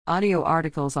Audio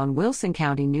articles on Wilson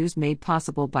County News made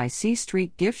possible by C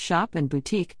Street Gift Shop and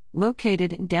Boutique,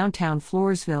 located in downtown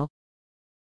Floresville.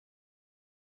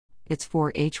 It's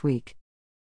 4-H week.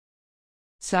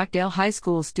 Stockdale High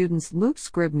School students Luke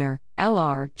Scribner,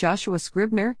 L.R., Joshua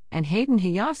Scribner, and Hayden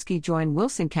Hayofsky join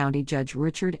Wilson County Judge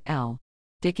Richard L.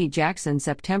 Dickey Jackson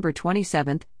September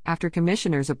 27, after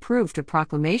commissioners approved a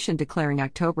proclamation declaring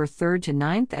October 3 to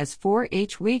 9 as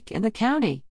 4-H week in the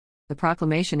county. The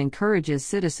proclamation encourages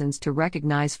citizens to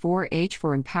recognize 4-H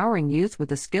for empowering youth with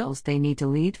the skills they need to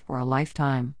lead for a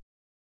lifetime.